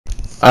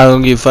I'm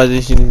gonna give 5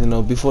 things you need to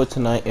know before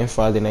tonight and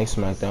Friday night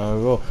SmackDown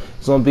on Raw.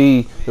 It's gonna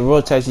be the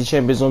Raw Tag Team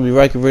Champions gonna be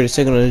Rocky Raider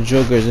taking on the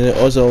Jokers, and then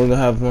also we're gonna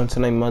have one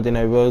tonight Monday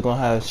Night Raw. We're gonna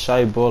have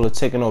Shy Baller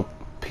taking on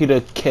Peter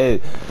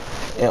Kidd,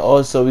 and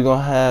also we're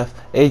gonna have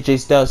AJ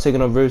Styles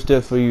taking on Verse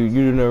Death for you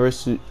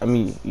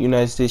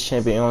United States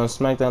Champion. And on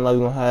SmackDown Live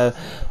we're gonna have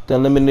the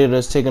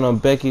Eliminators taking on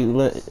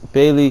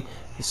Bailey,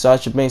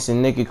 Sasha Banks,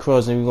 and Nikki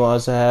Cross, and we're gonna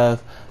also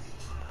have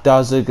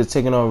Ziggler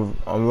taking on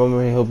Roman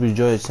Reigns. Hope you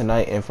enjoy it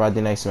tonight and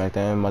Friday night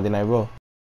SmackDown and Monday Night Raw.